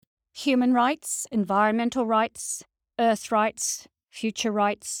Human rights, environmental rights, earth rights, future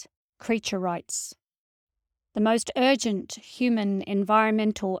rights, creature rights. The most urgent human,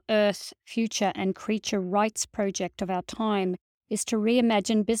 environmental, earth, future, and creature rights project of our time is to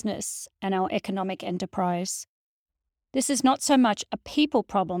reimagine business and our economic enterprise. This is not so much a people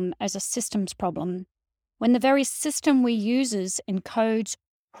problem as a systems problem. When the very system we use encodes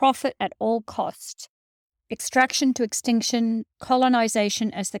profit at all costs, extraction to extinction, colonization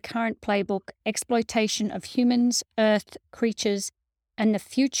as the current playbook, exploitation of humans, earth, creatures, and the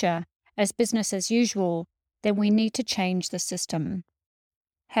future as business as usual, then we need to change the system.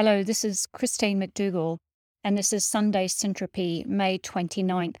 Hello, this is Christine McDougall, and this is Sunday Syntropy, May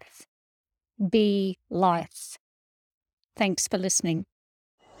 29th. Be life. Thanks for listening.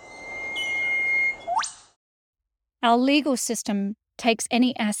 Our legal system takes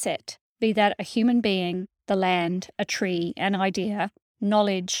any asset, be that a human being, the land, a tree, an idea,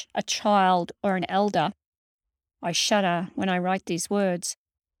 knowledge, a child, or an elder. I shudder when I write these words,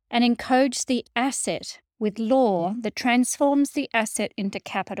 and encodes the asset with law that transforms the asset into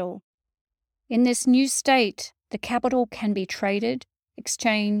capital. In this new state, the capital can be traded,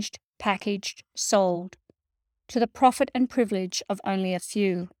 exchanged, packaged, sold, to the profit and privilege of only a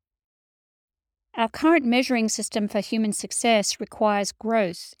few. Our current measuring system for human success requires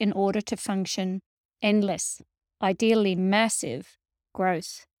growth in order to function, endless, ideally massive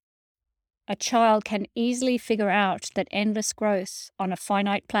growth. A child can easily figure out that endless growth on a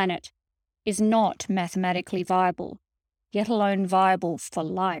finite planet is not mathematically viable, yet alone viable for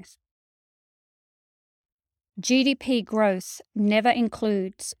life. GDP growth never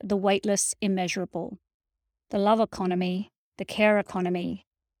includes the weightless immeasurable, the love economy, the care economy,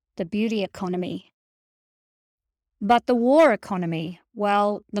 the beauty economy. But the war economy,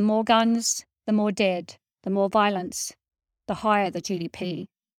 well, the more guns, the more dead, the more violence, the higher the GDP.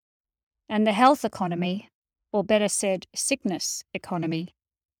 And the health economy, or better said, sickness economy,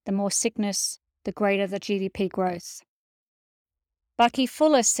 the more sickness, the greater the GDP growth. Bucky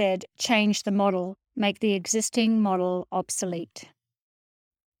Fuller said, change the model, make the existing model obsolete.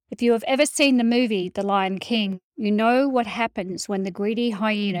 If you have ever seen the movie The Lion King, you know what happens when the greedy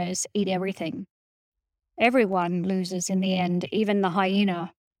hyenas eat everything. Everyone loses in the end, even the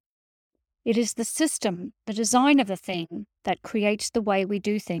hyena. It is the system, the design of the thing, that creates the way we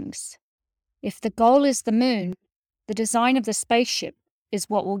do things. If the goal is the moon, the design of the spaceship is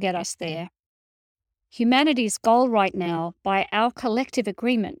what will get us there. Humanity's goal right now, by our collective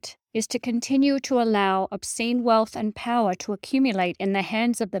agreement, is to continue to allow obscene wealth and power to accumulate in the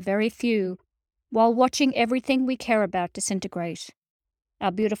hands of the very few, while watching everything we care about disintegrate.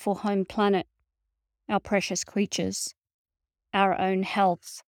 Our beautiful home planet, our precious creatures, our own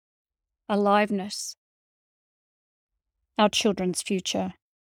health, aliveness, our children's future.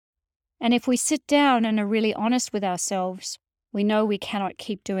 And if we sit down and are really honest with ourselves, we know we cannot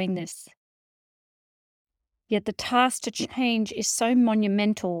keep doing this. Yet the task to change is so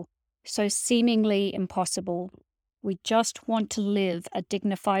monumental, so seemingly impossible. We just want to live a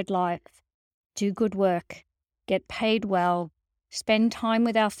dignified life, do good work, get paid well, spend time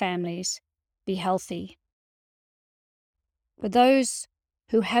with our families, be healthy. For those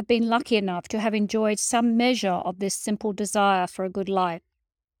who have been lucky enough to have enjoyed some measure of this simple desire for a good life,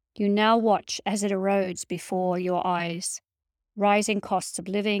 you now watch as it erodes before your eyes. Rising costs of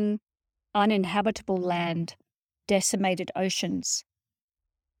living, uninhabitable land, decimated oceans.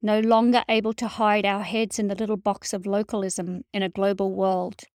 No longer able to hide our heads in the little box of localism in a global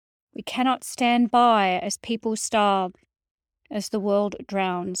world. We cannot stand by as people starve, as the world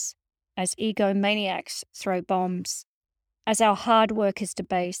drowns, as egomaniacs throw bombs, as our hard work is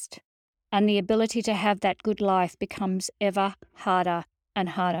debased, and the ability to have that good life becomes ever harder and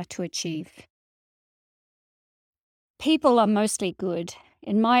harder to achieve. People are mostly good.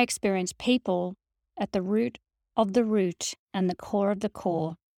 In my experience, people, at the root of the root and the core of the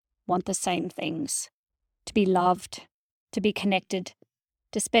core, want the same things. To be loved, to be connected,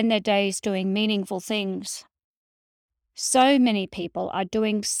 to spend their days doing meaningful things. So many people are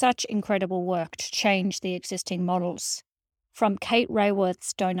doing such incredible work to change the existing models. From Kate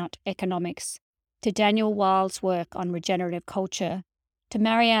Raworth's Donut Economics, to Daniel Weil's work on regenerative culture, to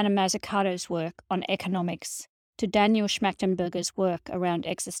Mariana Mazzucato's work on economics, to Daniel Schmachtenberger's work around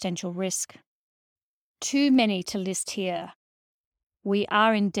existential risk. Too many to list here. We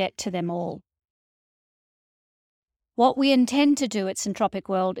are in debt to them all. What we intend to do at Syntropic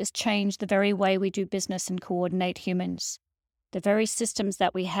World is change the very way we do business and coordinate humans, the very systems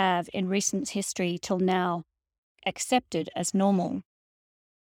that we have in recent history till now accepted as normal.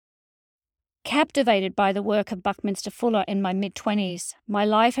 Captivated by the work of Buckminster Fuller in my mid-20s, my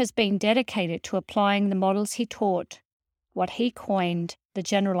life has been dedicated to applying the models he taught, what he coined the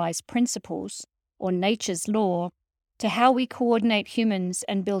generalized principles, or nature's law, to how we coordinate humans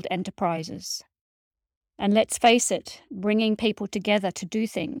and build enterprises. And let's face it, bringing people together to do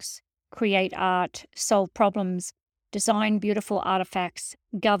things, create art, solve problems, design beautiful artifacts,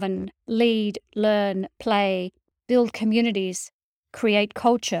 govern, lead, learn, play, build communities, create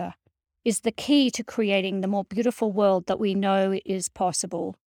culture, is the key to creating the more beautiful world that we know is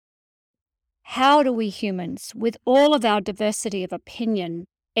possible. How do we humans, with all of our diversity of opinion,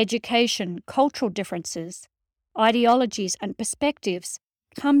 education, cultural differences, ideologies, and perspectives,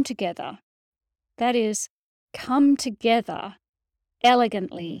 come together? That is, come together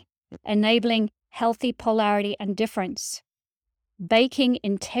elegantly, enabling healthy polarity and difference, baking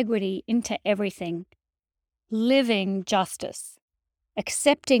integrity into everything, living justice,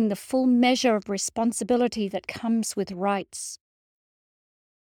 accepting the full measure of responsibility that comes with rights.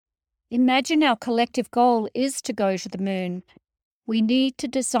 Imagine our collective goal is to go to the moon. We need to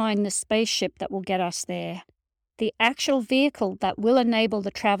design the spaceship that will get us there, the actual vehicle that will enable the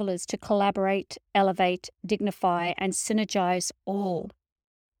travelers to collaborate, elevate, dignify, and synergize all.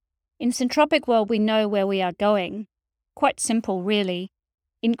 In Syntropic World, we know where we are going. Quite simple, really.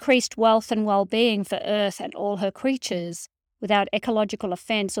 Increased wealth and well-being for Earth and all her creatures, without ecological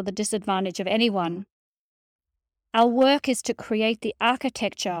offense or the disadvantage of anyone. Our work is to create the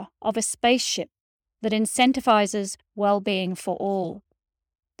architecture of a spaceship that incentivizes well-being for all.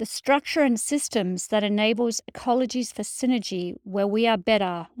 The structure and systems that enables ecologies for synergy where we are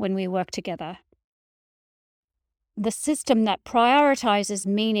better when we work together. The system that prioritizes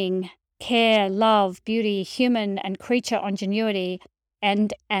meaning, care, love, beauty, human and creature ingenuity,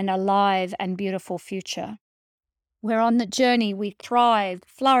 and an alive and beautiful future. Where on the journey we thrive,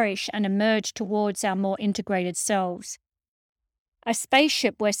 flourish, and emerge towards our more integrated selves. A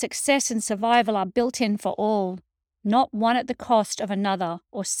spaceship where success and survival are built in for all, not one at the cost of another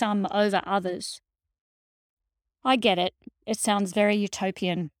or some over others. I get it. It sounds very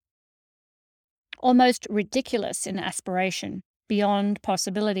utopian. Almost ridiculous in aspiration, beyond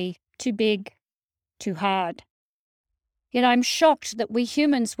possibility, too big, too hard. Yet I'm shocked that we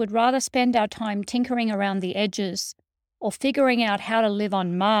humans would rather spend our time tinkering around the edges or figuring out how to live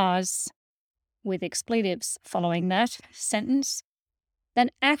on Mars, with expletives following that sentence, than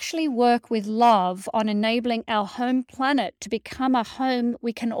actually work with love on enabling our home planet to become a home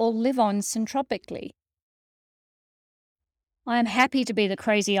we can all live on syntropically. I am happy to be the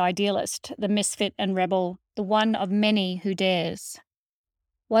crazy idealist, the misfit and rebel, the one of many who dares.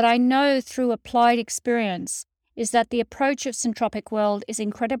 What I know through applied experience is that the approach of Syntropic World is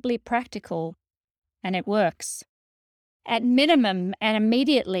incredibly practical, and it works. At minimum and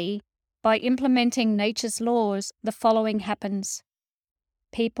immediately, by implementing nature's laws, the following happens.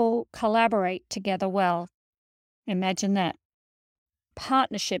 People collaborate together well. Imagine that.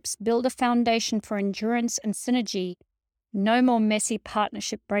 Partnerships build a foundation for endurance and synergy. No more messy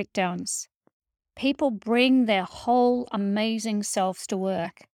partnership breakdowns. People bring their whole amazing selves to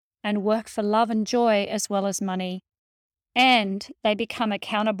work and work for love and joy as well as money. And they become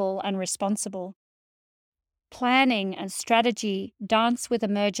accountable and responsible. Planning and strategy dance with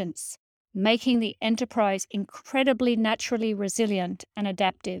emergence, making the enterprise incredibly naturally resilient and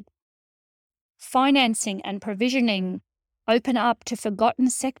adaptive. Financing and provisioning open up to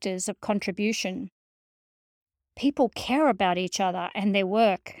forgotten sectors of contribution. People care about each other and their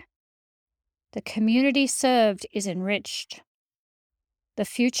work. The community served is enriched. The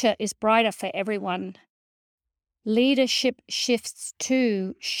future is brighter for everyone. Leadership shifts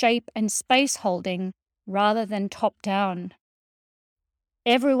to shape and space holding rather than top down.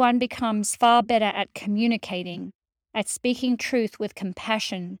 Everyone becomes far better at communicating, at speaking truth with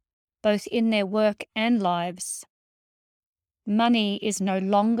compassion, both in their work and lives. Money is no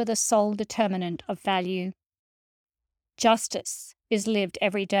longer the sole determinant of value. Justice is lived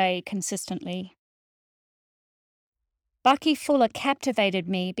every day consistently. Bucky Fuller captivated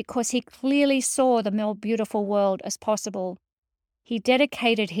me because he clearly saw the more beautiful world as possible. He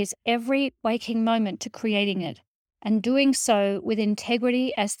dedicated his every waking moment to creating it, and doing so with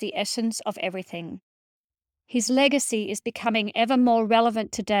integrity as the essence of everything. His legacy is becoming ever more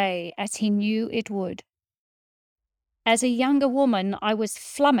relevant today, as he knew it would. As a younger woman, I was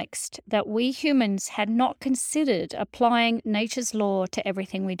flummoxed that we humans had not considered applying nature's law to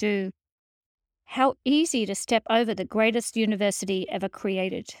everything we do. How easy to step over the greatest university ever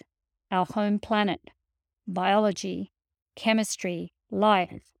created, our home planet, biology, chemistry,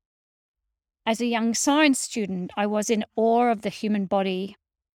 life. As a young science student, I was in awe of the human body.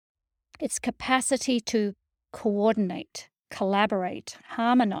 its capacity to coordinate, collaborate,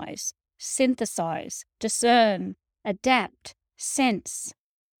 harmonize, synthesize, discern, adapt, sense.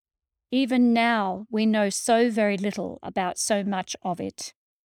 Even now, we know so very little about so much of it.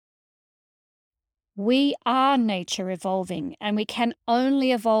 We are nature evolving, and we can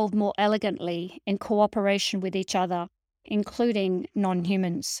only evolve more elegantly in cooperation with each other, including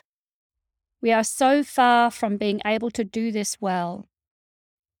non-humans. We are so far from being able to do this well.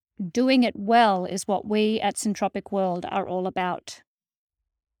 Doing it well is what we at Syntropic World are all about.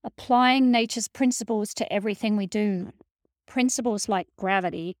 Applying nature's principles to everything we do. Principles like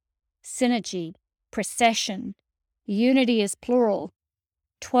gravity, synergy, precession, unity is plural,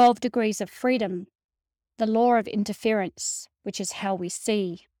 12 degrees of freedom, the law of interference, which is how we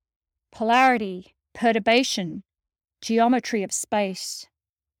see, polarity, perturbation, geometry of space,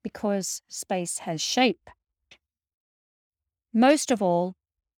 because space has shape. Most of all,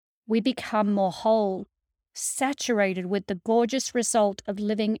 we become more whole, saturated with the gorgeous result of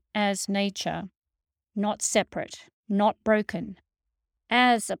living as nature, not separate, not broken,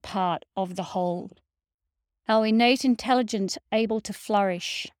 as a part of the whole. Our innate intelligence able to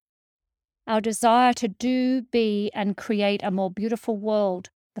flourish, our desire to do, be, and create a more beautiful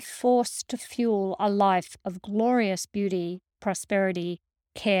world, the force to fuel a life of glorious beauty, prosperity,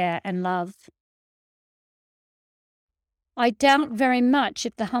 care, and love. I doubt very much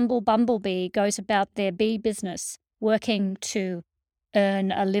if the humble bumblebee goes about their bee business, working to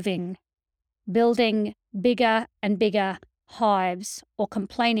earn a living, building bigger and bigger hives, or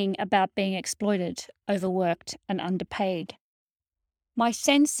complaining about being exploited, overworked, and underpaid. My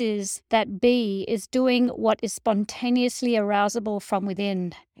sense is that bee is doing what is spontaneously arousable from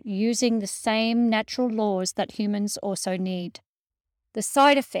within, using the same natural laws that humans also need. The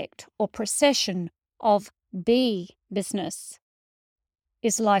side effect or procession of bee business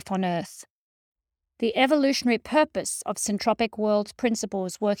is life on Earth. The evolutionary purpose of Syntropic World's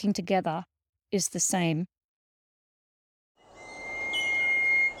principles working together is the same.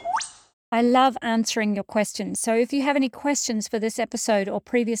 I love answering your questions, so if you have any questions for this episode or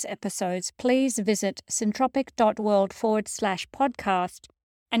previous episodes, please visit syntropic.world/podcast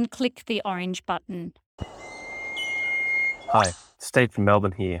and click the orange button. Hi, Steve from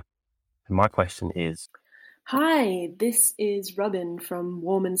Melbourne here. And my question is... Hi, this is Robin from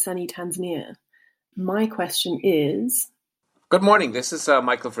warm and sunny Tanzania. My question is... Good morning, this is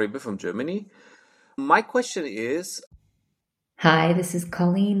Michael Frebe from Germany. My question is... Hi, this is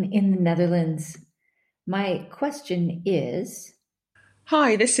Colleen in the Netherlands. My question is...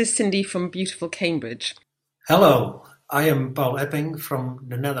 Hi, this is Cindy from beautiful Cambridge. Hello, I am Paul Epping from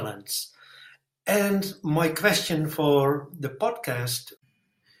the Netherlands. And my question for the podcast...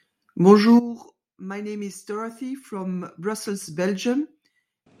 Bonjour, my name is Dorothy from Brussels, Belgium.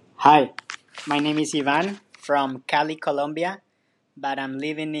 Hi, my name is Ivan from Cali, Colombia, but I'm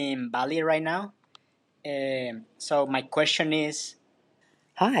living in Bali right now. So my question is...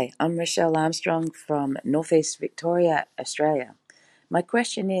 Hi, I'm Rochelle Armstrong from Northeast Victoria, Australia. My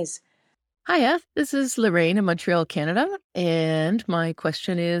question is... Hiya, this is Lorraine in Montreal, Canada, and my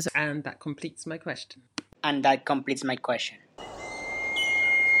question is... And that completes my question. And that completes my question.